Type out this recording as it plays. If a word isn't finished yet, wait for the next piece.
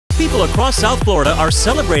People across South Florida are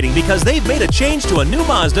celebrating because they've made a change to a new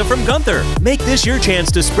Mazda from Gunther. Make this your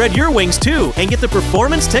chance to spread your wings too and get the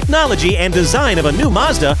performance, technology, and design of a new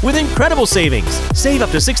Mazda with incredible savings. Save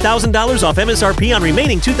up to $6,000 off MSRP on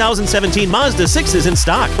remaining 2017 Mazda 6s in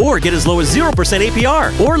stock, or get as low as 0%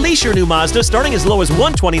 APR, or lease your new Mazda starting as low as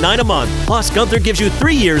 $129 a month. Plus, Gunther gives you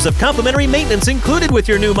 3 years of complimentary maintenance included with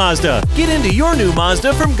your new Mazda. Get into your new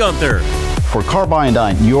Mazda from Gunther. For car buying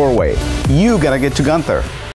done your way, you gotta get to Gunther.